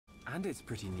And it's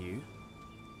pretty new.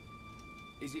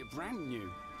 Is it brand new?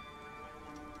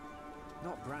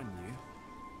 Not brand new,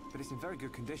 but it's in very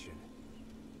good condition.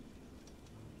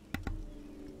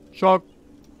 Shock.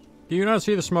 Do you not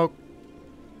see the smoke?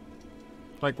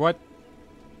 Like what?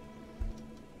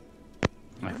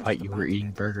 I thought you were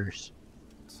eating burgers.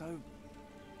 So,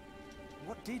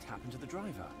 what did happen to the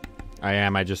driver? I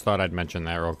am. I just thought I'd mention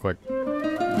that real quick.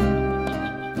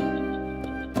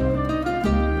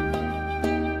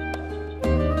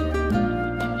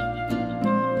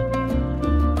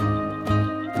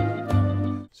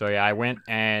 So yeah, I went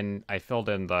and I filled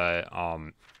in the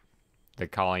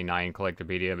Colony 9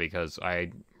 Collectopedia because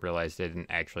I realized I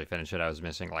didn't actually finish it. I was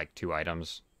missing like 2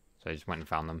 items, so I just went and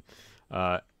found them.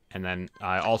 And then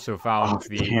I also found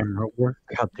the camera work.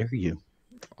 How dare you?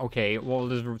 Okay, well,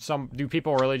 there's some. Do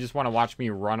people really just want to watch me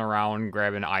run around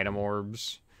grabbing item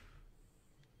orbs?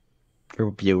 Your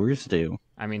viewers do.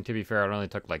 I mean, to be fair, it only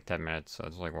took like 10 minutes, so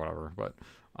it's like whatever. But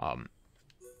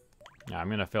yeah, I'm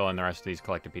gonna fill in the rest of these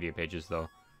Collectopedia pages though.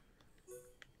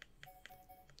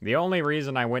 The only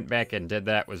reason I went back and did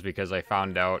that was because I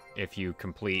found out if you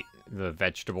complete the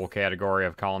vegetable category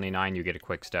of Colony 9, you get a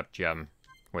quick step gem,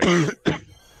 which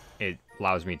it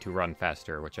allows me to run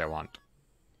faster, which I want.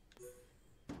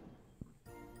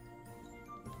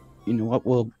 You know what?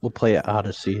 We'll play at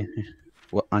Odyssey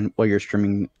while you're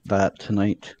streaming that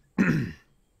tonight.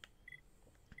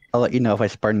 I'll let you know if I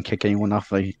Spartan kick anyone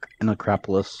off in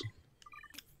Acropolis.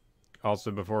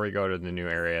 Also, before we go to the new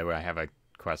area, I have a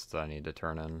quest that I need to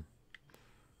turn in.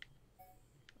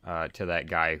 To that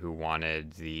guy who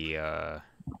wanted the, where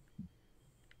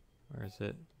is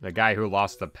it? The guy who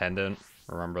lost the pendant.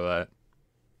 Remember that?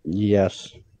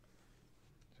 Yes.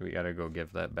 So we gotta go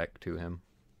give that back to him.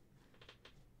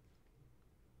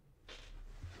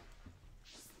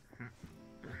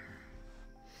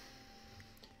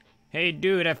 Hey,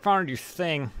 dude, I found your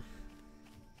thing.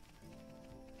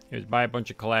 It was by a bunch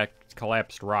of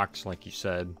collapsed rocks, like you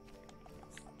said.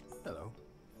 Hello.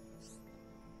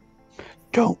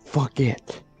 Don't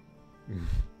forget.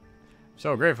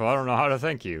 So grateful, I don't know how to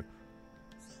thank you.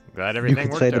 Glad everything you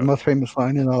worked could say out. the most famous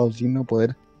line in all of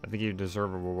Xenoblade. I think you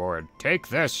deserve a reward. Take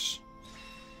this!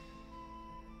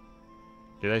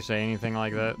 Do they say anything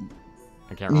like that?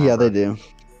 I can't remember. Yeah, they do.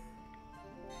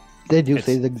 They do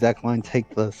say the exact line,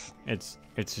 take this. It's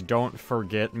don't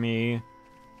forget me.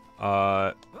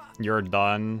 You're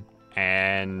done,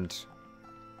 and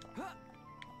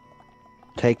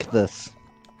take this.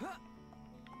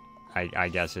 I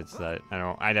guess it's that.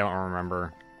 I don't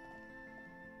remember.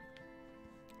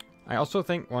 I also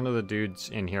think one of the dudes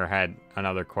in here had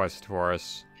another quest for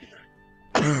us.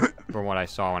 From what I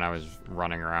saw when I was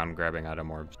running around grabbing item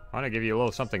orbs. I want to give you a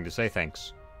little something to say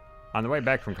thanks. On the way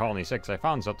back from Colony 6, I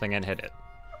found something and hid it.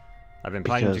 I've been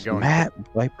planning to go Matt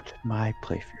wiped my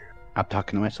playthrough. I'm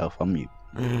talking to myself on mute.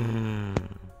 Well,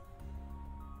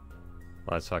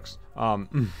 that sucks. I've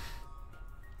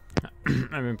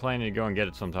been planning to go and get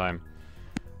it sometime.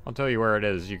 I'll tell you where it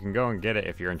is. You can go and get it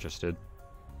if you're interested.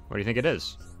 What do you think it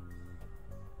is?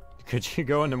 Could you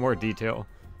go into more detail?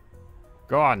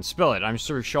 Go on, spill it. I'm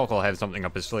sure Shulk will have something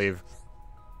up his sleeve.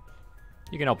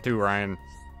 You can help too, Ryan.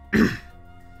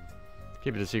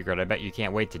 Keep it a secret. I bet you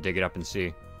can't wait to dig it up and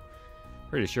see.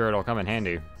 Pretty sure it'll come in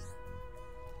handy.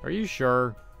 Are you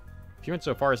sure? If you went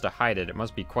so far as to hide it, it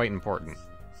must be quite important.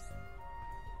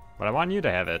 But I want you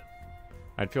to have it.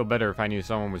 I'd feel better if I knew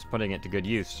someone was putting it to good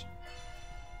use.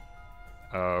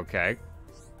 Okay.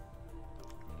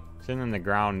 It's in the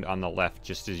ground on the left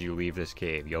just as you leave this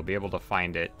cave. You'll be able to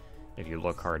find it if you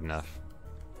look hard enough.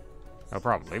 No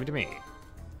problem. Leave it to me.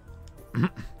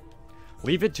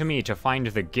 Leave it to me to find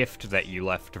the gift that you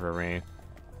left for me.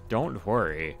 Don't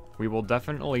worry. We will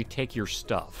definitely take your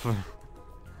stuff.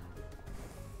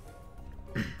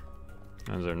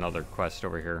 There's another quest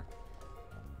over here.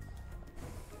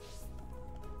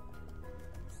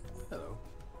 Hello.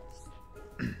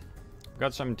 I've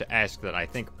got something to ask that I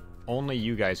think only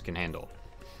you guys can handle.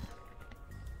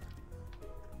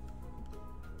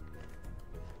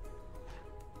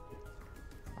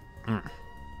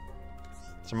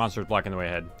 Some monsters blocking the way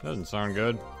ahead. Doesn't sound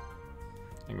good.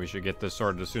 I think we should get this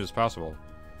sorted as soon as possible.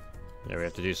 Yeah, we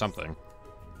have to do something.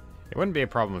 It wouldn't be a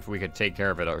problem if we could take care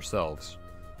of it ourselves.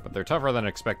 But they're tougher than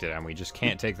expected, and we just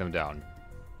can't take them down.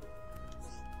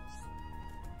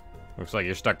 Looks like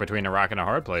you're stuck between a rock and a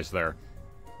hard place there.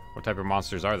 What type of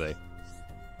monsters are they?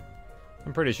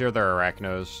 I'm pretty sure they're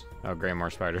arachnos. Oh,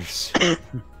 Greymore spiders.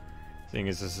 Seeing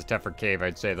as this is Teffer Cave,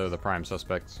 I'd say they're the prime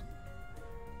suspects.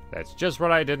 That's just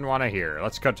what I didn't want to hear.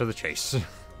 Let's cut to the chase. So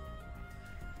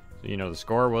you know the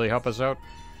score. Will you help us out?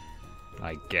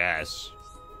 I guess.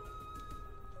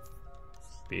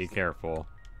 Be careful.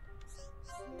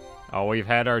 Oh, we've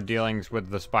had our dealings with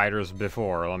the spiders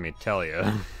before, let me tell you.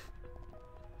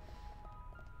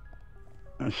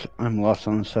 I'm lost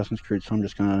on Assassin's Creed, so I'm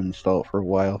just gonna install it for a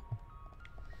while.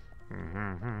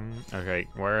 Okay,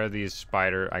 where are these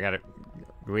spiders?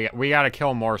 We gotta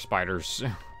kill more spiders.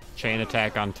 Chain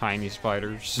attack on tiny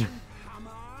spiders.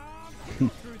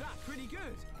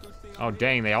 Oh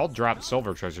dang, they all dropped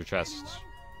silver treasure chests.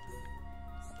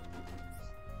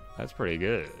 That's pretty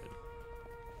good.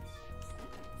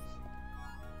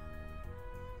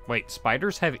 Wait,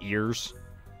 spiders have ears?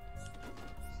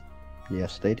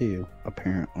 Yes, they do,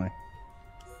 apparently.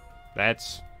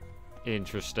 That's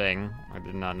interesting. I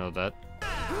did not know that.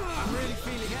 I'm really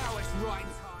feeling how it's right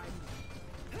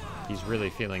time. He's really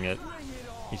feeling it.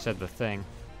 He said the thing.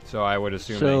 So I would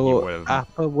assume that he So would have...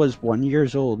 Appa was 1 year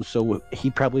old, so he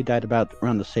probably died about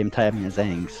around the same time as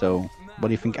Aang. So what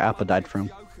do you think Appa died from?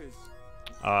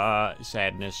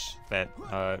 Sadness that,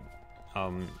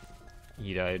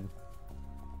 he died.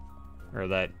 Or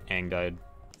that Aang died.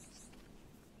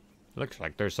 Looks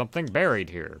like there's something buried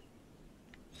here.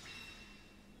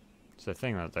 It's the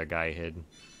thing that guy hid.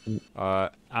 I'm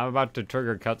about to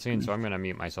trigger cutscene, so I'm gonna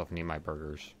mute myself and eat my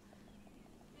burgers.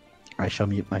 I shall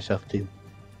mute myself too.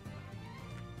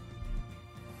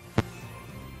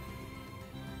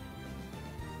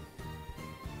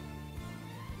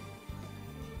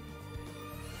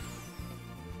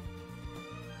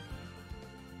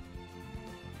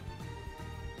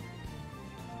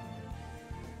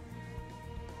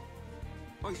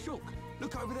 Oh, Shulk,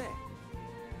 look over there.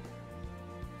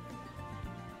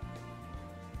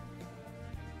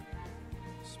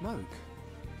 Smoke?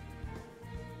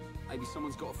 Maybe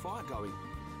someone's got a fire going.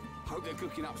 Hope they're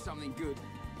cooking up something good.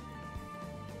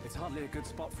 It's hardly a good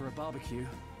spot for a barbecue.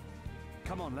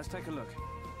 Come on, let's take a look.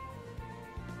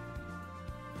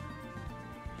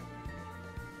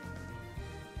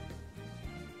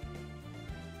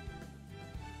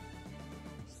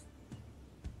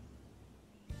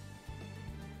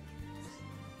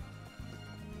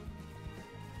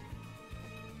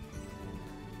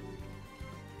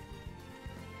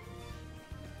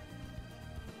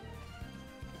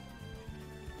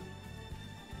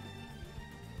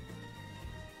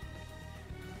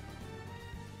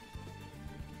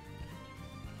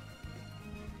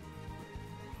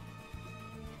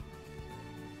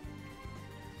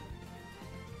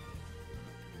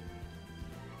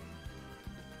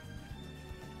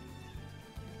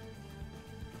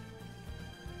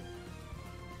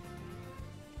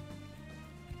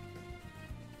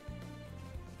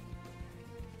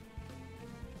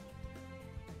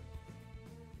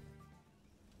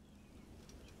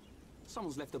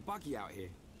 Someone's left a buggy out here.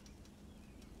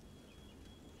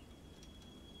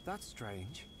 That's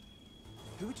strange.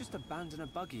 Who would just abandon a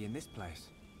buggy in this place?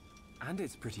 And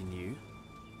it's pretty new.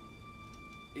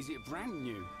 Is it brand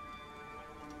new?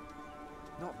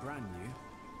 Not brand new,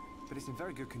 but it's in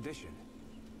very good condition.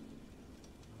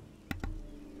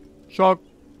 Shulk,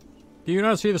 do you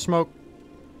not see the smoke?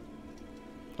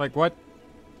 Like what?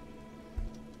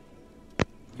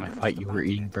 I thought you were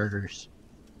eating burgers.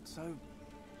 So,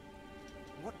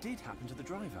 what did happen to the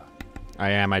driver?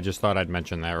 I just thought I'd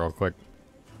mention that real quick.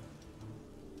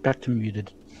 Back to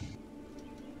muted.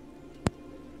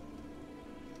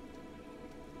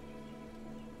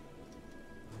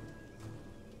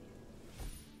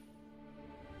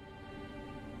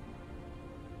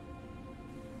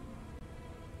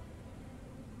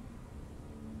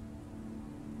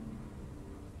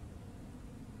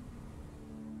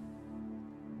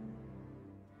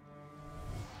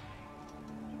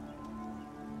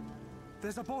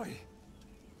 There's a boy!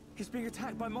 He's being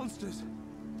attacked by monsters!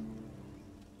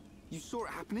 You saw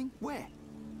it happening? Where?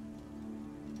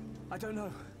 I don't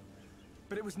know,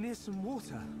 but it was near some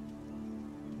water.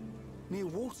 Near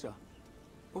water?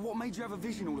 But what made you have a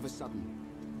vision all of a sudden?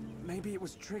 Maybe it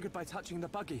was triggered by touching the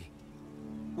buggy.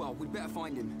 Well, we'd better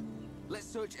find him. Let's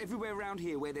search everywhere around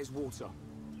here where there's water.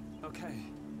 Okay.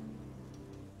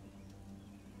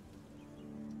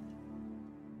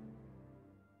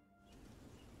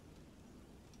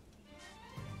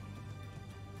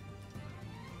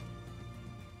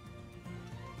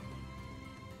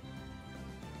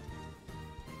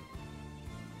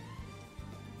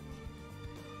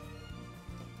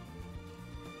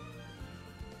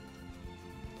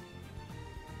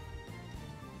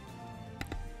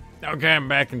 Okay, I'm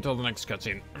back until the next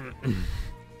cutscene.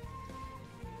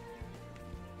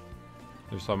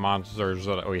 There's some monsters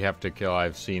that we have to kill.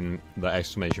 I've seen the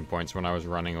exclamation points when I was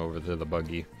running over to the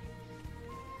buggy.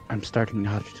 I'm starting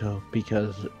Naruto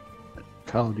because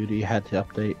Call of Duty had to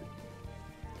update.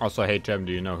 Also, hey Tim,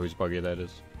 do you know whose buggy that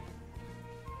is?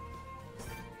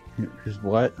 Who's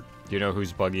what? Do you know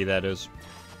whose buggy that is?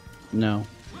 No.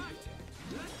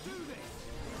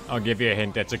 I'll give you a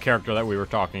hint. It's a character that we were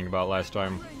talking about last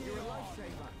time.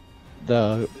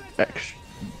 The X.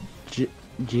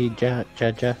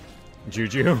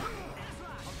 Juju?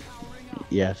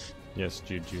 Yes. Yes,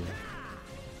 Juju.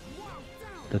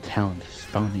 The talent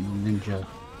spawning ninja.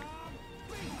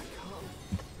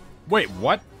 Wait,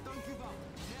 what?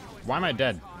 Why am I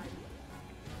dead?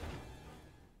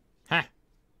 Huh.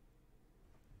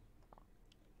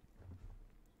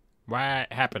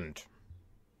 What happened?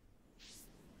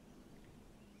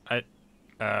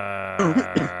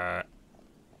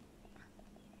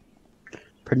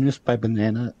 Produced by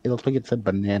Banana. It looks like it's a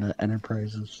Banana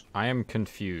Enterprises. I am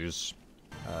confused.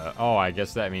 Oh, I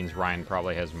guess that means Ryan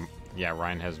probably has... Yeah,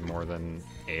 Ryan has more than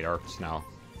 8 arcs now.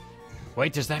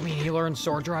 Wait, does that mean he learned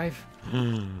Sword Drive? I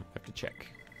have to check.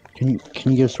 Can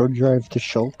you give Sword Drive to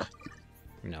Shulk?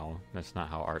 No, that's not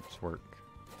how arcs work.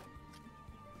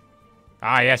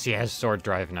 Ah, yes, he has Sword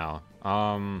Drive now.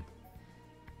 I'm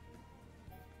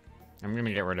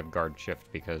gonna get rid of Guard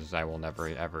Shift because I will never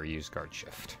ever use Guard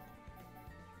Shift.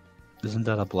 Isn't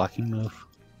that a blocking move?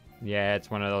 Yeah, it's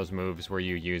one of those moves where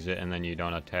you use it and then you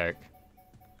don't attack.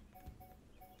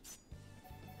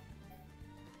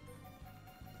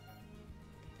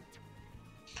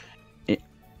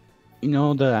 You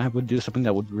know that I would do something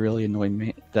that would really annoy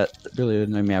me.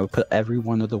 I would put every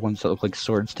one of the ones that look like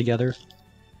swords together.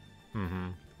 Mm-hmm.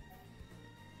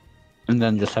 And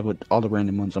then just have all the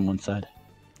random ones on one side.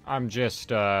 I'm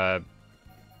just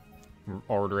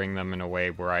ordering them in a way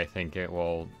where I think it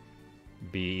will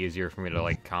be easier for me to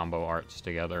like combo arts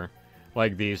together,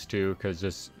 like these two,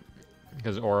 because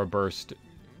Aura Burst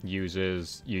you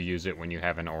use it when you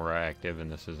have an aura active,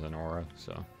 and this is an aura,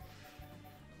 so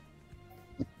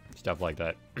stuff like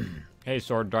that. Hey,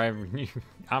 Sword Drive,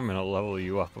 I'm gonna level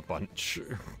you up a bunch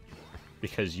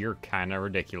because you're kind of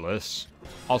ridiculous.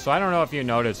 Also, I don't know if you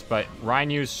noticed, but Ryan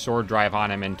used Sword Drive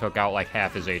on him and took out like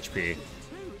half his HP.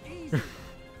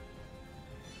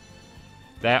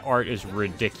 That art is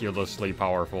ridiculously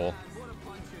powerful.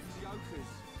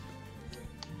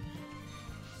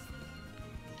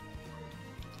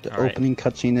 The opening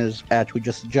cutscene is actually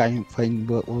just a giant fighting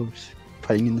buttloads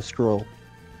fighting in the scroll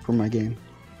for my game.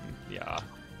 Yeah.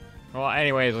 Well,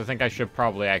 anyways, I think I should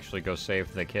probably actually go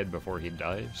save the kid before he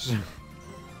dies.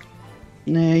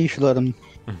 Nah, you should let him.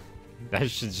 I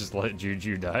should just let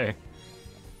Juju die.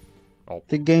 Oh.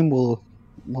 The game will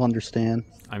understand.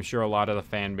 I'm sure a lot of the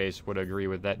fan base would agree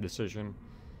with that decision.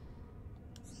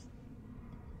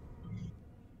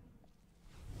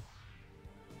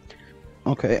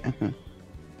 Okay.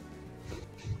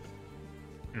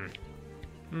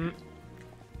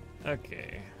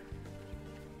 Okay.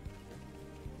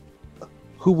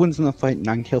 Who wins in the fight,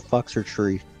 Nine-Tailed Fox or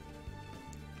Tree?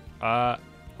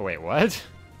 Wait, what?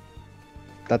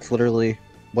 That's literally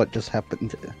what just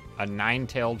happened. A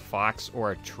nine-tailed fox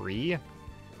or a tree?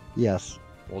 Yes.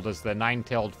 Well, does the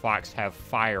nine-tailed fox have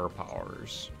fire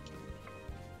powers?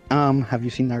 Have you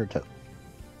seen Naruto?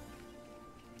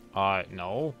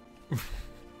 No.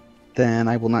 Then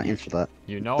I will not answer that.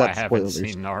 You know That's I haven't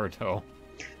spoilers. seen Naruto.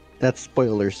 That's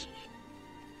spoilers.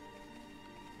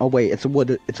 Oh wait, it's a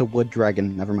wood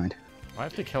dragon. Never mind. I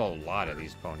have to kill a lot of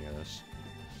these ponios.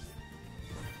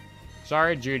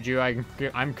 Sorry, Juju,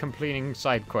 I'm completing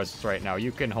side quests right now.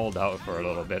 You can hold out for a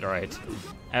little bit, right?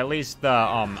 At least the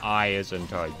I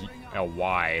isn't a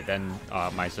Y. Then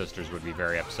my sisters would be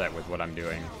very upset with what I'm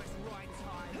doing.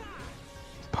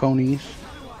 Ponies.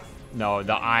 No,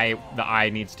 the I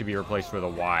needs to be replaced with a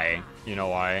Y. You know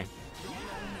why?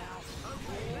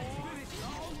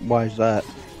 Why is that?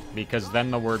 Because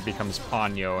then the word becomes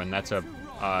Ponyo, and that's a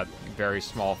very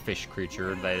small fish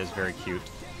creature that is very cute.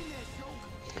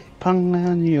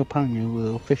 Ponyo,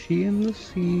 little fishy in the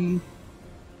sea.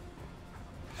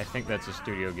 I think that's a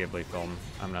Studio Ghibli film.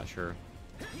 I'm not sure.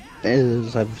 It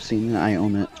is. I've seen it. I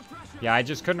own it. Yeah, I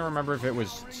just couldn't remember if it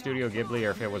was Studio Ghibli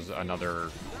or if it was another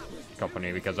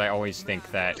company, because I always think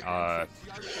that I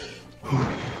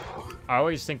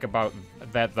always think about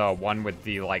that the one with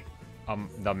the like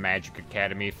the Magic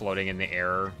Academy floating in the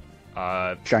air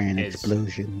Giant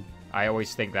explosion. I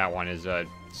always think that one is a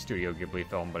Studio Ghibli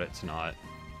film, but it's not.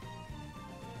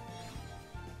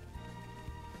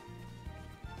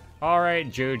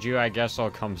 Alright, Juju, I guess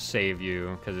I'll come save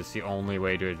you, because it's the only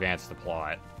way to advance the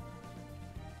plot.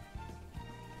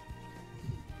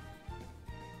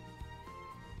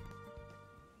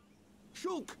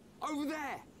 Shulk, over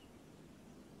there!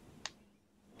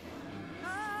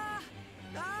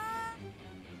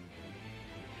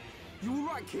 You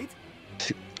alright, kid?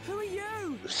 Who are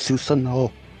you?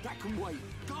 Susanoo. That can wait.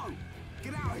 Go!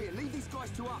 Get out of here!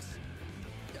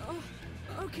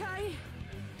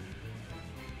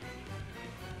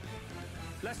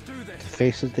 Let's do The this.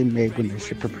 faces they made when they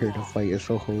should prepare to fight is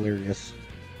so hilarious.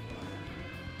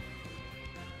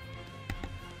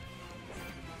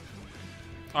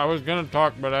 I was gonna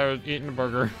talk, but I was eating a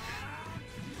burger.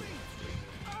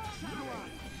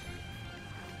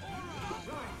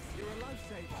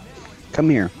 Come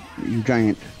here, you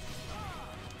giant.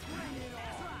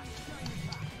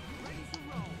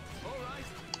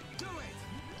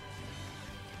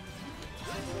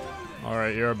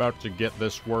 Alright, you're about to get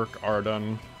this work,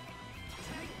 Arden.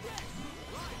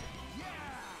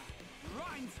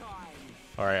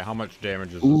 Alright, how much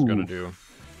damage is this gonna do?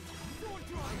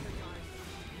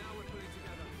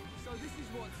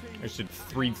 I said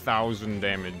 3,000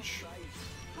 damage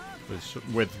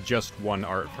with just one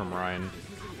art from Ryan.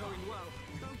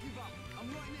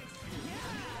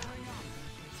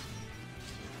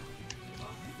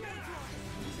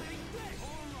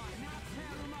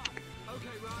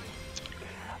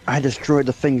 I destroyed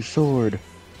the thing's sword.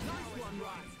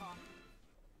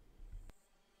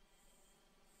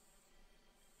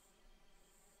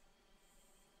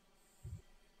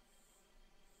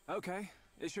 Okay,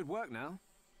 it should work now.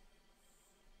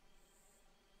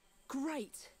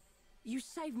 Great! You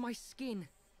saved my skin.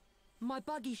 My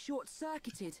buggy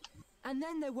short-circuited. And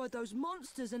then there were those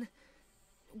monsters and...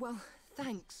 Well,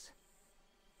 thanks.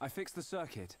 I fixed the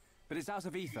circuit, but it's out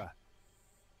of ether.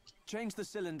 Change the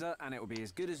cylinder and it will be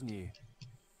as good as new.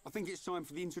 I think it's time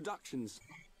for the introductions.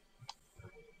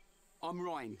 I'm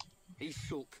Ryan. He's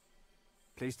Shulk.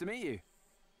 Pleased to meet you.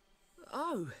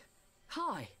 Oh,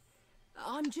 hi.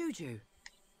 I'm Juju.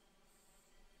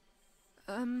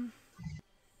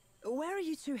 Where are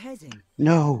you two heading?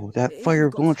 No, that If fire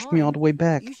you've got launched me time, all the way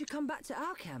back. You should come back to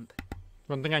our camp.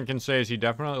 One thing I can say is he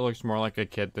definitely looks more like a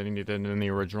kid than he did in the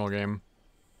original game.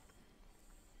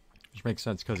 Which makes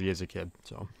sense because he is a kid,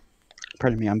 so.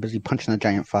 Pardon me, I'm busy punching a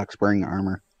giant fox wearing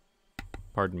armor.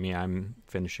 Pardon me, I'm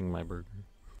finishing my burger.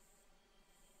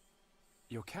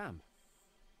 Your camp?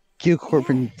 Q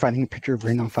Corbin finding a picture of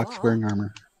random fox wearing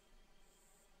armor.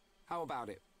 How about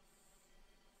it?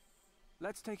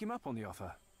 Let's take him up on the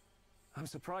offer. I'm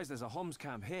surprised there's a Homs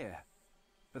camp here,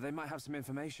 but they might have some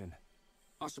information.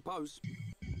 I suppose.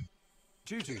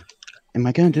 Juju. Am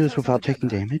I gonna do this without taking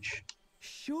damage?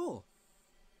 Sure.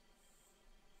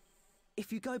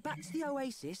 If you go back to the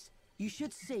oasis, you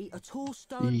should see a tall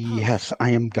stone post. Yes,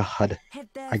 I am God. Head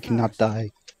there I cannot first.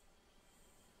 die.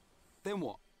 Then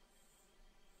what?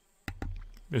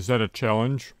 Is that a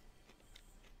challenge?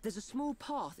 There's a small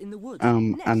path in the woods.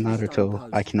 I'm next to the Naruto. stone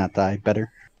post. I cannot die. Better.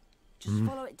 Just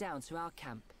follow it down to our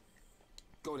camp.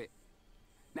 Got it.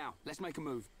 Now, let's make a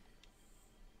move.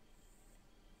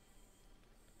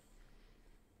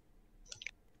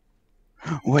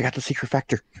 Oh, I got the secret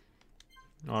factor.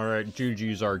 Alright,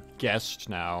 Juju's our guest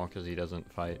now, because he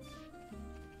doesn't fight.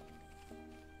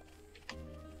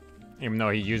 Even though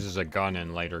he uses a gun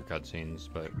in later cutscenes,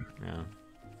 but, yeah.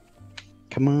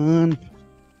 Come on.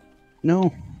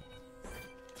 No.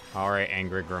 Alright,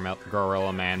 angry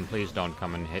gorilla man, please don't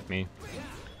come and hit me.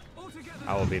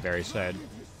 I will be very sad.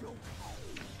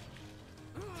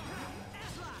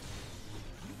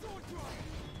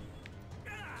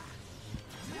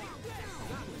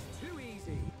 Too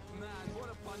easy. Man, what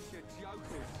a bunch of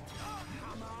jokers.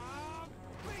 Come on,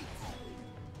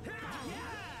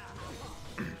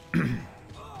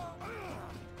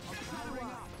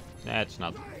 That's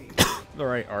not the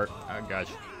right art. Oh gosh.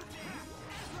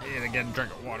 I need to get a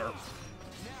drink of water.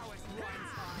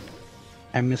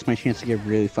 I missed my chance to get a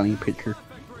really funny picture.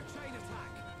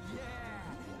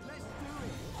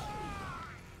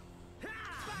 You've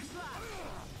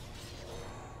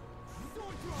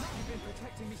been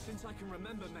protecting me since I can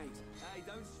remember, mate. Hey,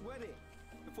 don't sweat it.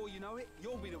 Before you know it,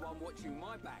 you'll be the one watching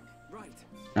my back. Right.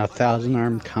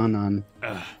 1,000-armed Kanon.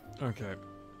 Okay.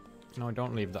 No,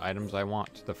 don't leave the items I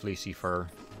want. The fleecy fur.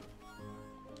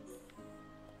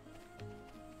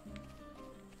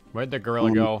 Where'd the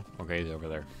gorilla go? Okay, he's over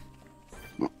there.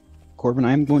 Corbin,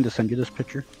 I'm going to send you this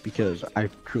picture because I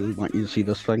truly want you to see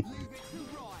this thing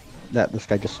that this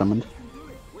guy just summoned.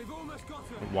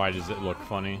 Why does it look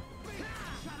funny?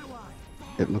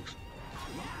 It looks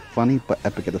funny but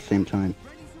epic at the same time.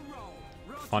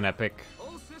 Fun epic.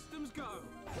 All systems go.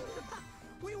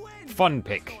 Fun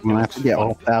pick. We'll have to get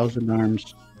all 1,000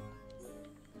 arms.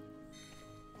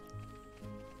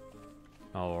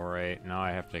 Alright, now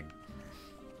I have to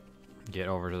get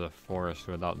over to the forest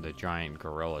without the giant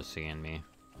gorilla seeing me.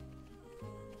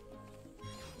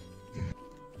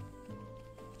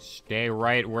 Stay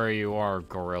right where you are,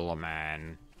 gorilla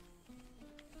man.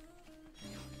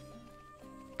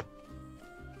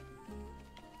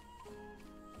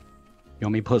 You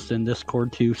want me to post it in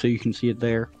Discord too so you can see it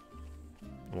there?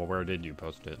 Well, where did you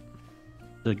post it?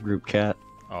 The group chat.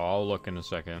 Oh, I'll look in a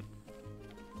second.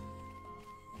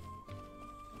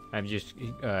 I'm just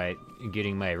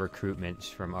getting my recruitments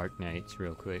from Arc Knights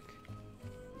real quick.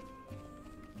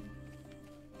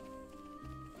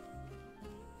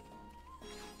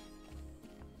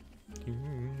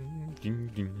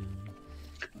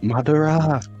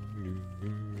 Madara!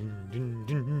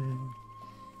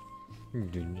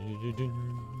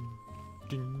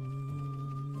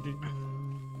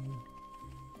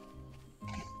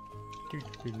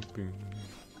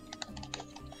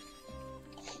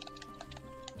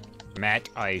 Matt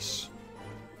Ice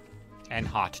and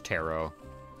Hot Taro.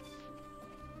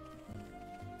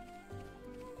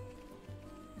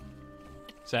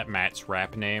 Is that Matt's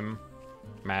rap name?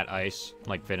 Matt Ice,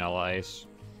 like Vanilla Ice.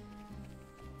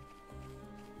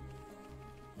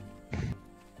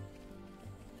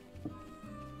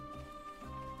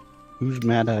 Who's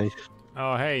Mad Ice?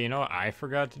 Oh, hey, you know what I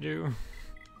forgot to do?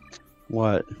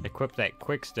 What? Equip that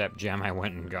quick step gem I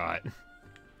went and got.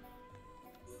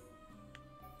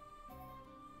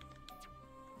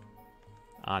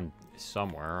 On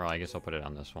somewhere. I guess I'll put it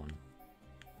on this one.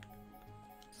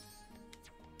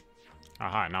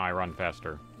 Aha, now I run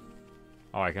faster.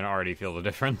 Oh, I can already feel the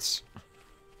difference.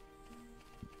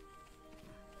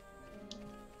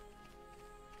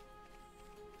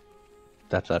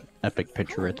 That's an epic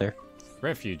picture right there.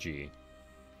 Refugee.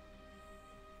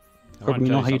 Or you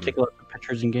know how you take a lot of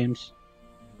pictures in games?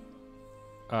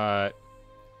 Well,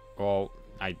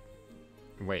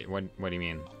 Wait, what do you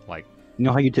mean? Like... You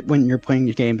know how you when you're playing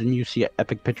these games and you see an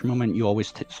epic picture moment, you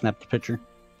always snap the picture?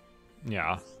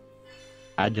 Yeah.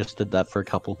 I just did that for a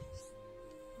couple.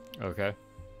 Okay.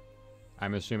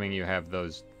 I'm assuming you have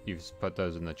those, you've put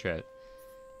those in the chat.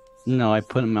 No, I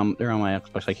put them on, they're on my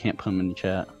Xbox, I can't put them in the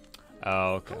chat.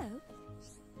 Oh, okay. Hello.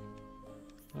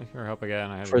 Thanks for help again.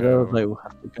 I had For to go. those, I will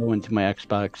have to go into my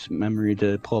Xbox memory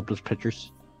to pull up those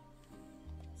pictures.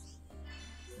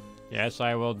 Yes,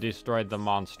 I will destroy the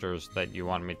monsters that you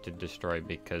want me to destroy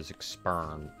because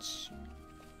experience.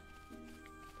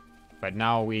 But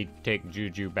now we take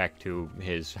Juju back to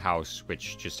his house,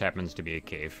 which just happens to be a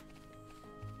cave.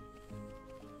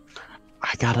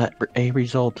 I got a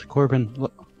result, Corbin.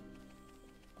 Look.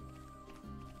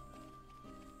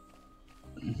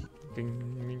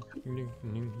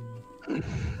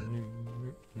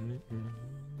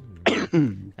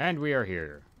 And we are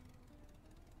here.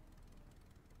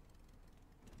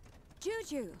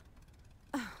 Juju!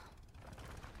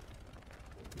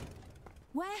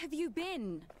 Where have you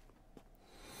been?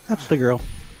 That's the girl.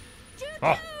 Juju!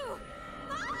 Oh.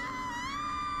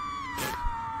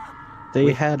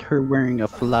 They had her wearing a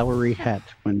flowery hat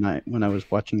when I was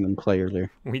watching them play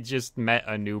earlier. We just met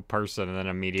a new person and then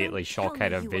immediately Don't tell Shulk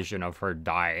had me a you were- vision of her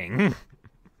dying.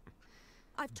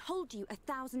 I've told you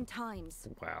 1,000 times.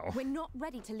 Wow. We're not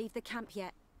ready to leave the camp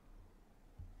yet.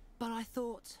 But I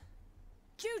thought...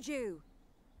 Juju!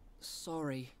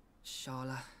 Sorry,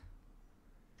 Sharla.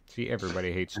 See,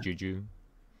 everybody hates Juju.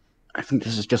 I think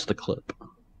this is just a clip.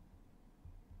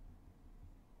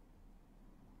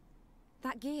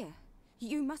 That gear.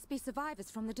 You must be survivors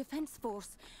from the Defense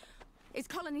Force. Is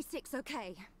Colony 6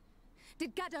 okay?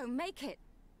 Did Gaddo make it?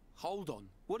 Hold on.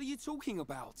 What are you talking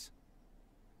about?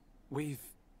 We've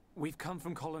come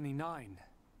from Colony 9.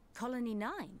 Colony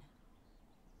 9?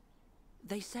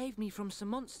 They saved me from some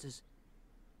monsters.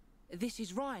 This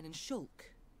is Ryan and Shulk.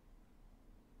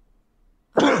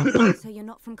 So you're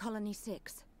not from Colony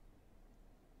 6.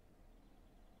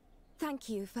 Thank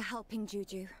you for helping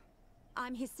Juju.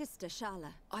 I'm his sister,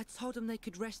 Sharla. I told them they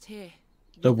could rest here.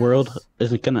 The with world us.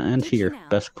 isn't gonna end Did you here. now?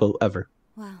 Best quote ever.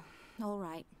 Well, all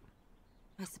right.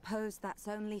 I suppose that's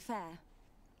only fair.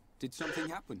 Did something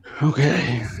happen?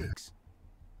 Okay. 6.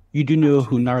 You do know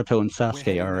who Naruto and we're Sasuke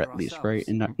heading are there at least, ourselves.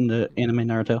 right? In the anime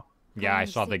Naruto? Yeah, I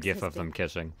Colony saw the 6 gif has of them been-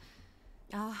 kissing.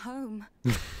 Our home.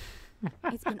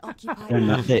 It's been occupied They're by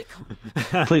not. They,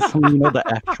 please tell me you know the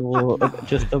actual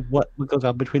gist of what goes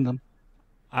on between them.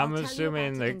 I'll I'm tell you assuming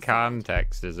about the it inside.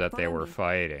 context is that they Follow were me.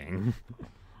 fighting.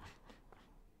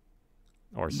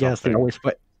 Or something. Yes, they always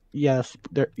fight. Yes,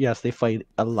 they fight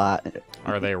a lot.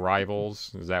 Are they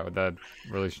rivals? Is that what the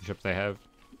relationship they have?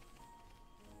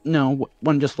 No,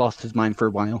 one just lost his mind for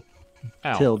a while.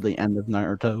 Oh, Till the end of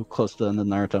Naruto, close to the end of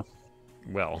Naruto.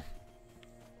 well.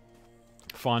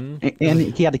 Fun. And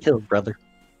he had to kill his brother.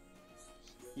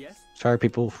 Yes? Sorry,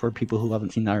 for people who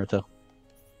haven't seen Naruto.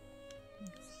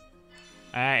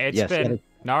 It's Yes, been... yeah.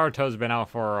 Naruto's been out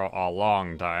for a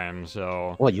long time,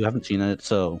 so... Well, you haven't seen it,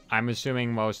 so... I'm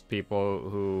assuming most people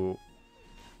who...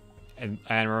 And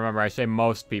remember, I say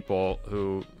most people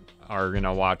who are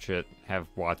gonna watch it have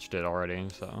watched it already,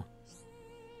 so...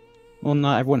 Well,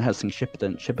 not everyone has seen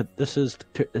Shippuden. This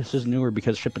is newer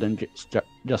because Shippuden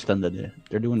just ended it.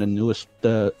 They're doing the newest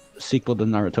sequel to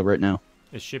Naruto right now.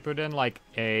 Is Shippuden like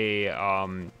a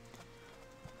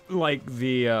like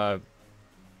the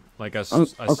like a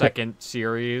Okay. second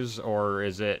series, or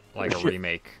is it like a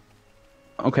remake?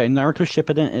 Okay, Naruto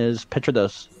Shippuden is, picture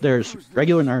this. There's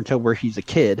regular Naruto where he's a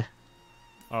kid,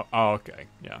 Oh, okay,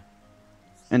 yeah.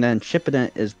 and then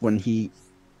Shippuden is when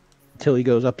till he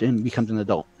goes up and becomes an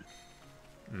adult.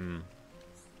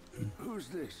 Who's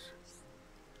this?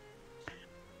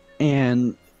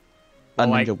 And a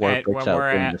Like, ninja war breaks out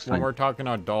during this when time. we're talking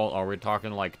adult, are we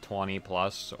talking like 20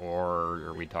 plus, or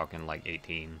are we talking like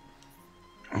 18?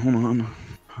 Hold on.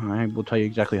 I will tell you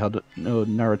exactly how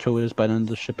Naruto is by the end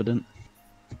of Shippuden.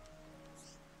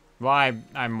 Well,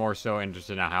 I'm more so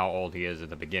interested in how old he is at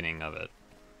the beginning of it.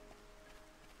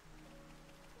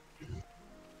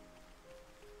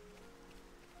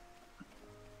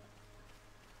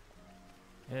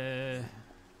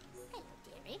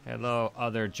 Hello,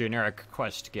 other generic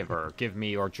quest giver. Give me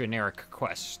your generic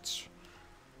quests.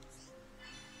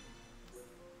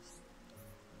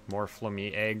 More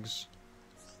flummy eggs.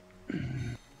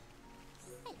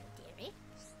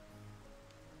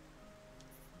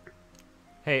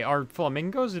 Hey, are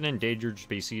flamingos an endangered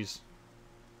species?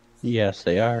 Yes,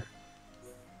 they are.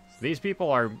 These people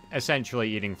are essentially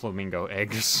eating flamingo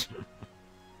eggs.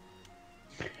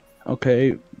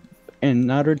 Okay, in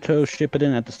Naruto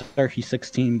Shippuden at the start he's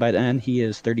 16. By the end he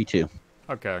is 32.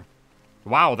 Okay.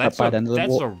 Wow, that's by the end of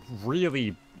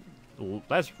the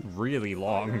that's really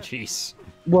long. Jeez.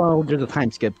 Well, there's a time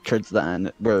skip towards the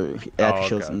end where it actually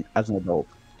shows okay. him as an adult.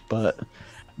 But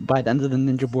by the end of the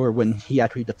Ninja War, when he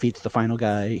actually defeats the final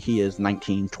guy, he is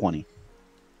 19, 20.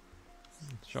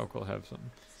 Shulk will have some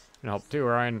help too,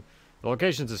 Ryan. The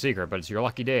location's a secret, but it's your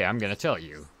lucky day. I'm gonna tell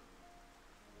you.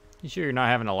 You sure you're not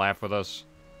having a laugh with us?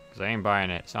 Because I ain't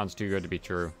buying it. Sounds too good to be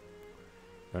true.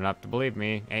 Don't have to believe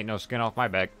me. Ain't no skin off my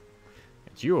back.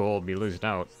 It's you who'll be losing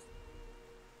out.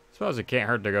 Suppose it can't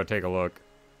hurt to go take a look.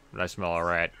 But I smell a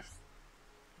rat.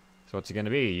 So what's it gonna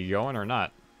be? You going or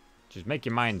not? Just make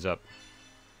your minds up.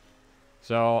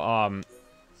 So,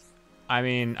 I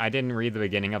mean, I didn't read the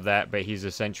beginning of that, but he's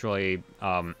essentially,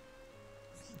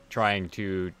 trying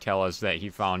to tell us that he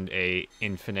found a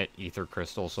infinite ether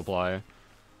crystal supply.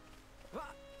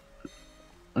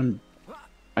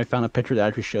 I found a picture that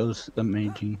actually shows the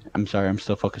Meiji. I'm sorry, I'm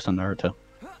still focused on Naruto.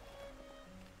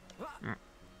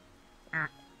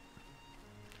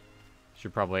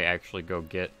 Should probably actually go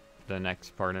get the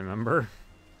next party member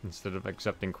instead of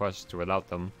accepting quests without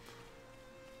them.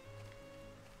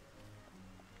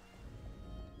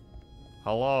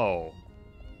 Hello.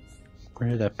 Where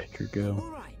did that picture go?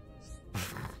 All right.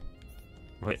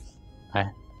 Wait. Hi.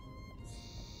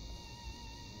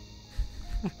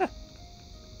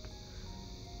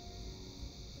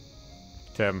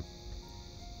 Tim,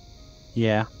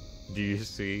 Yeah, do you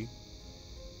see?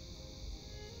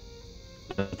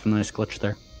 that's a nice glitch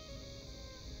there.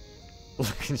 Look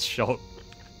at Shulk.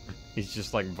 He's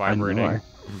just like I know, vibrating. All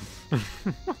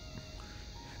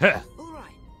right.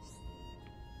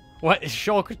 What?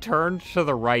 Shulk turned to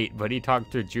the right, but he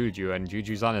talked to Juju, and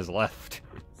Juju's on his left.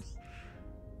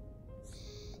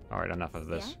 Alright, enough of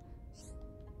this.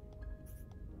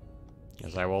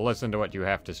 Yes, I will listen to what you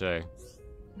have to say.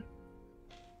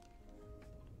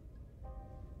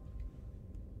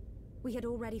 We had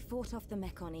already fought off the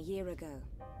Mekon a year ago,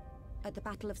 at the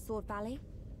Battle of Sword Valley.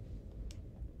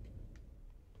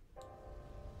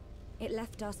 It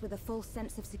left us with a false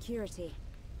sense of security.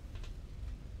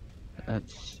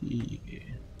 Let's see.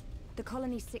 The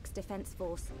Colony's 6th Defense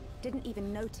Force didn't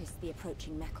even notice the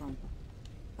approaching Mekon.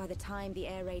 By the time the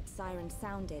air raid siren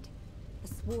sounded, a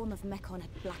swarm of Mekon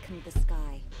had blackened the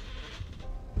sky.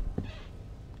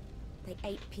 They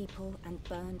ate people and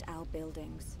burned our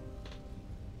buildings.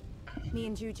 Me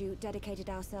and Juju dedicated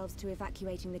ourselves to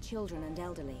evacuating the children and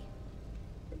elderly.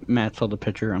 Matt saw the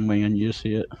picture. I'm waiting on you to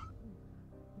see it.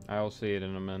 I'll see it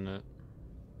in a minute.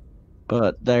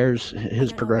 But there's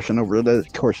his progression over the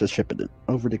course of Shippuden,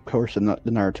 over the course of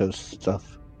the Naruto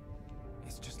stuff.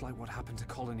 It's just like what happened to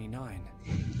Colony 9.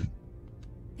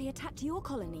 They attacked your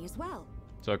colony as well.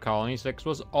 So Colony 6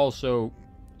 was also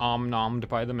omnommed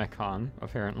by the Mekon,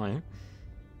 apparently.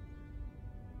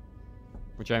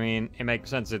 Which, I mean, it makes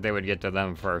sense that they would get to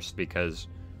them first, because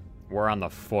we're on the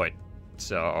foot,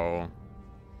 so...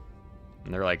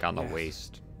 And they're, like, on the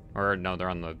waist. Or, no, they're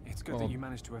on the... It's good that you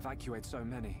managed to evacuate so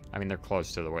many. I mean, they're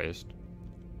close to the waist.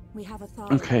 We have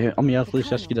authority. Okay, let me at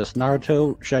least ask you this.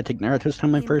 Naruto, should I take Naruto's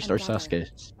timeline first or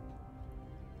Sasuke's?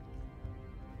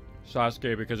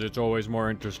 Sasuke, because it's always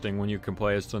more interesting when you can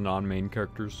play as the non-main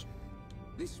characters.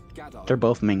 This Gado. They're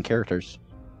both main characters.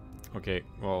 Okay,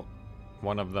 well,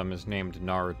 one of them is named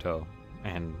Naruto,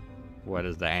 and what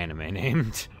is the anime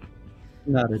named?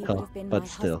 He would Naruto, have been but my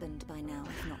still. husband by now,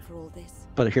 if not for all this.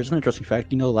 But here's an interesting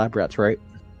fact. You know lab rats, right?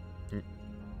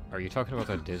 Are you talking about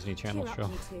the Disney Channel Cheer up, show?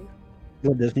 you two.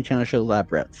 The Disney Channel show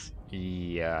Lab Rats.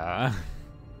 Yeah.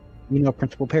 You know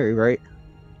Principal Perry, right?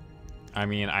 I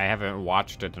mean, I haven't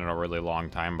watched it in a really long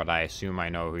time, but I assume I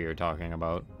know who you're talking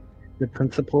about. The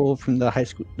principal from the high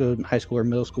school or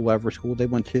middle school, whatever school they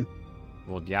went to.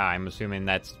 Well, yeah, I'm assuming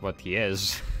that's what he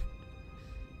is.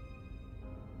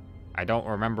 I don't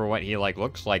remember what he, like,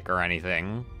 looks like or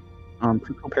anything.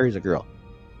 Principal Perry's a girl.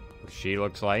 She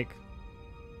looks like.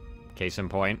 Case in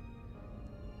point.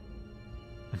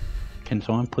 Can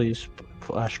someone please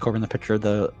flash Corbin the picture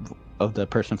of the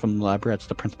person from Lab Rats,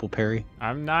 the Principal Perry?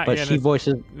 I'm not But gonna... she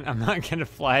voices... I'm not gonna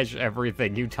flash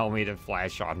everything you tell me to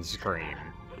flash on screen.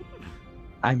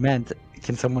 I meant,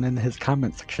 can someone in his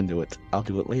comment section do it? I'll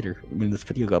do it later when this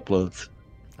video uploads.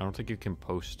 I don't think you can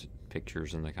post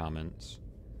pictures in the comments.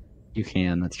 You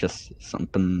can, it's just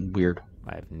something weird.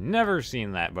 I've never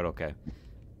seen that, but okay.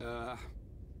 Uh,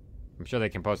 I'm sure they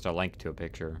can post a link to a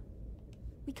picture.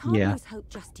 We can't Yeah, lose hope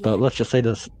just yet. But let's just say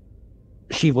this.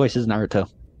 She voices Naruto.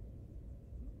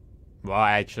 Well,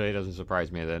 actually, it doesn't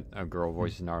surprise me that a girl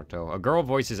voices Naruto. A girl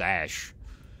voices Ash.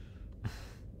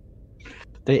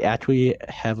 They actually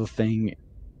have a thing,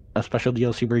 a special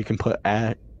DLC where you can put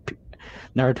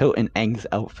Naruto in Aang's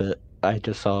outfit. I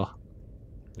just saw.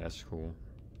 That's cool.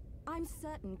 I'm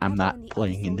certain. I'm Gado not and the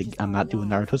playing other in the. soldiers I'm are not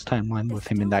doing alive. Naruto's timeline They're with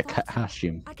him in still that fighting.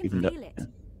 costume. I can Even though feel it.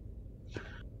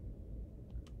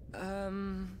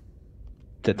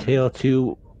 the Tale of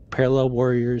Two Parallel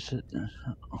Warriors,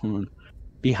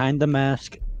 Behind the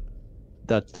Mask,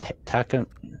 the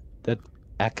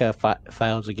Aka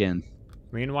Files again.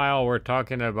 Meanwhile, we're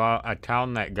talking about a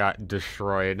town that got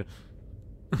destroyed.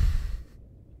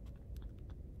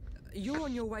 You're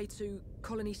on your way to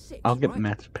Colony 6, I'll get right?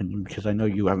 Matt's opinion because I know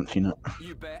you haven't seen it.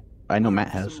 you bet. I know I'm Matt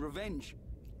after has. some revenge.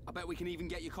 I bet we can even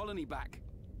get your colony back.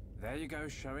 There you go,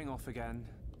 showing off again.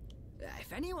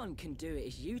 If anyone can do it,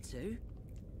 it's you two.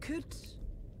 Could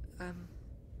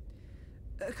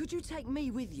you take me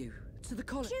with you to the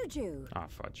colony? Juju, Ah,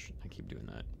 fudge. I keep doing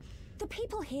that. the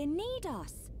people here need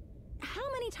us. How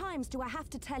many times do I have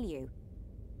to tell you?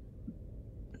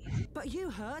 But you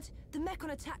heard the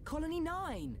Mechon attacked Colony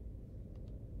 9.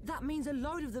 That means a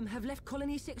load of them have left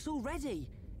Colony 6 already.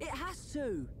 It has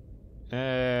to.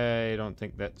 I don't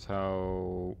think that's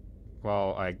how...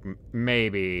 Well,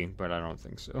 maybe, but I don't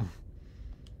think so.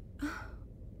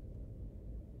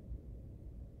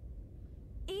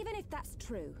 Even if that's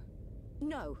true.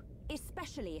 No,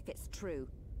 especially if it's true.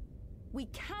 We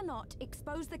cannot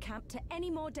expose the camp to any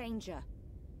more danger.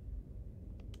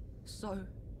 So,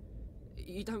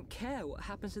 you don't care what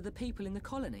happens to the people in the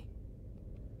colony?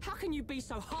 How can you be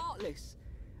so heartless?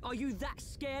 Are you that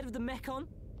scared of the Mechon?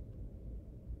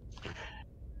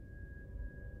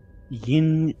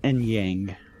 Yin and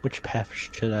Yang. Which path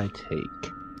should I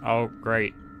take? Oh,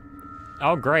 great.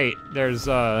 Oh, great. There's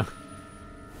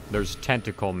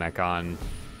tentacle Mechon.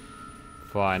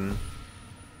 Fun.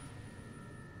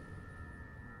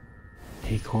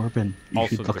 Hey Corbin, you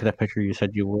Also should look the- at that picture you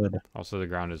said you would. Also, the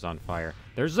ground is on fire.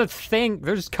 There's a thing.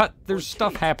 There's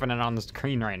stuff happening on the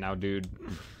screen right now, dude.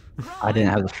 I didn't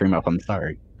have the stream up, I'm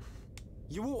sorry.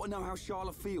 You ought to know how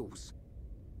Charlotte feels.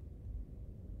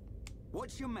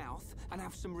 Watch your mouth and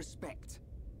have some respect.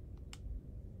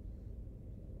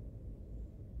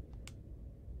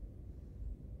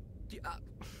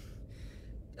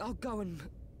 I'll go and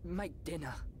make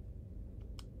dinner.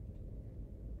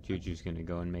 Juju's gonna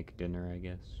go and make dinner, I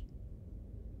guess.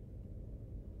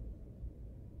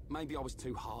 Maybe I was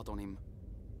too hard on him.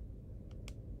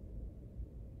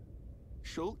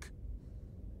 Shulk?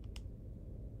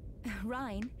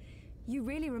 Ryan, you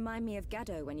really remind me of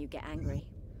Gado when you get angry.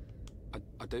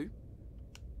 I do?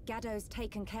 Gado's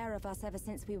taken care of us ever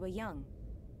since we were young.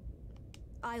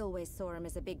 I always saw him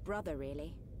as a big brother,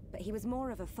 really, but he was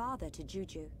more of a father to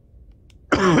Juju.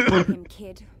 I called him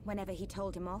kid whenever he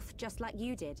told him off, just like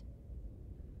you did.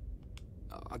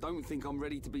 I don't think I'm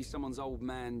ready to be someone's old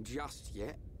man just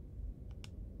yet.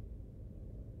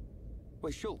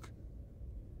 Wait, Shulk?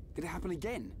 Did it happen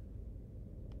again?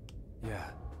 Yeah.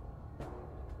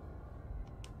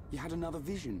 You had another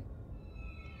vision.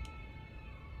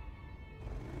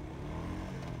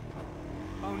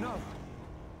 Oh no!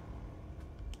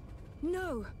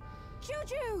 No!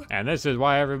 Juju! And this is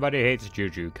why everybody hates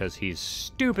Juju, because he's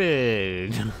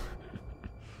stupid.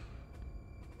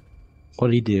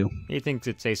 What'd he do? He thinks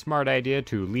it's a smart idea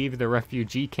to leave the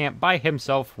refugee camp by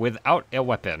himself without a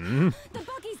weapon. The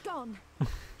buggy's gone.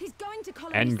 He's going to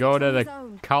Colony And 6 go to on his the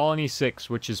own. Colony 6,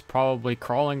 which is probably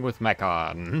crawling with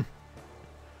Mechon.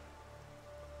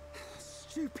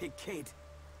 Stupid kid.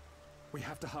 We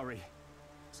have to hurry.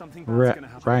 Something bad's gonna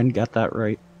happen. Ryan got that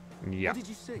right. Yeah. What did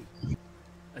you see?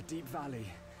 A deep valley.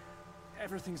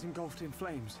 Everything's engulfed in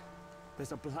flames.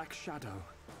 There's a black shadow.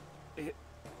 It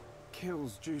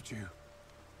kills Juju.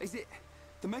 Is it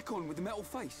the Mechon with the metal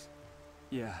face?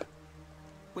 Yeah,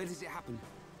 Where does it happen?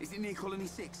 Is it near Colony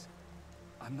 6?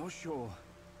 I'm not sure.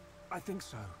 I think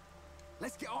so.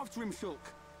 Let's get after him, Shulk.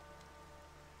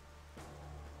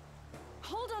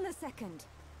 Hold on a second.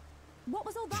 What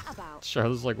was all that about?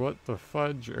 Charlotte's like, what the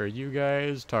fudge are you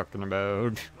guys talking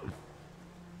about?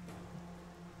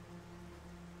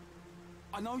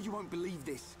 I know you won't believe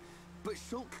this, but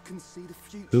Shulk can see the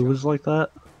future. Who was like that?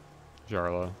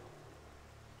 Jarla.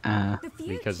 The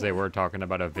future. Because they were talking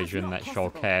about a vision not that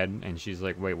Shulk possible. had, and she's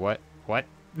like, wait, what? What?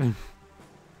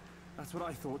 That's what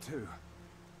I thought too.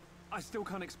 I still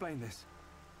can't explain this,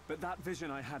 but that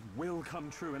vision I had will come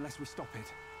true unless we stop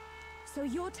it. So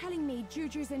you're telling me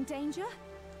Juju's in danger?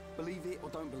 Believe it or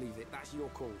don't believe it, that's your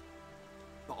call.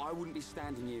 But I wouldn't be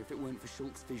standing here if it weren't for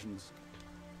Shulk's visions.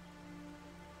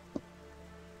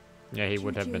 Yeah, he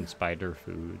would have Juju. been spider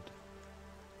food.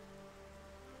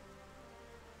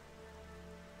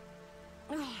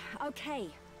 Okay.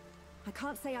 I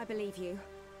can't say I believe you.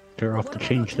 They're off What to have I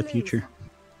change got the to lose? future.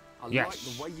 I Yes.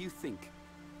 like the way you think.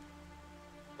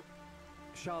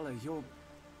 Charlotte, you're...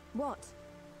 What?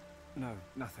 No,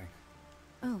 nothing.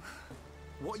 Oh,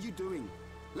 What are you doing?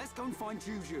 Let's go and find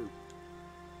Juju.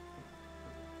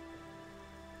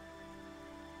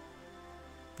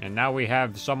 And now we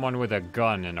have someone with a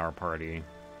gun in our party.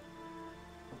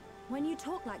 when you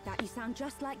talk like that, you sound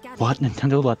just like Gaddy. What?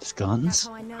 Nintendo lets That's guns?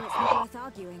 how I know it's not worth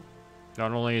arguing.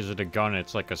 Not only is it a gun,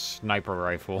 it's like a sniper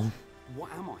rifle.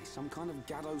 What am I? Some kind of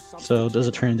gado substance? So does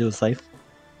it turn into a scythe?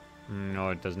 No,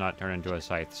 it does not turn into a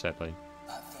scythe, sadly.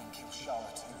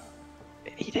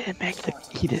 He didn't make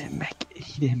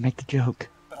the joke.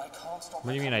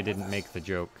 What do you mean I didn't make the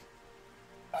joke?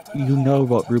 You know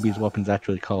what Ruby's weapon's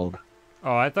actually called.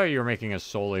 Oh, I thought you were making a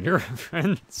Soul Eater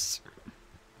reference.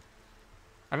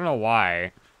 I don't know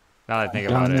why. Now that I think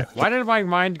about it. Why did my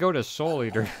mind go to Soul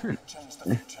Eater?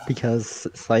 Because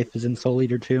Scythe is in Soul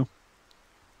Eater too.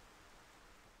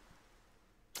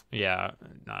 Yeah,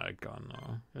 not a gun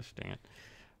though. Just dang it.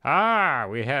 Ah,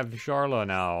 we have Charla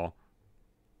now.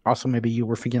 Also, maybe you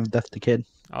were thinking of Death the Kid.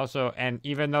 Also, and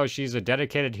even though she's a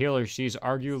dedicated healer, she's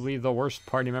arguably the worst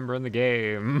party member in the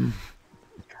game.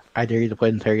 I dare you to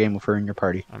play the entire game with her in your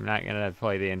party. I'm not gonna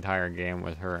play the entire game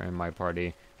with her in my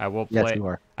party. I will play. Yes, you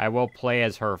are. I will play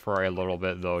as her for a little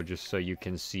bit though, just so you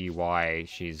can see why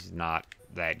she's not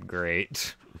that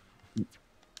great.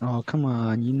 Oh, come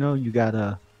on. You know you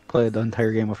gotta play the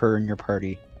entire game with her in your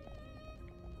party.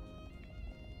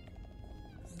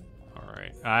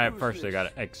 Alright, I firstly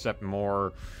gotta accept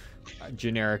more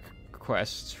generic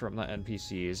quests from the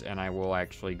NPCs, and I will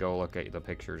actually go look at the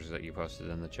pictures that you posted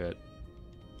in the chat.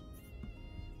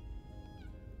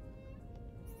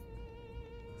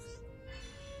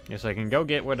 Yes, I can go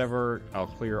get whatever. I'll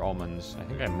clear almonds. I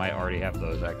think I might already have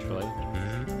those, actually.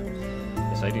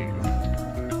 Yes, I do.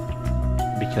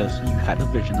 Because you had a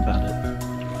vision about it.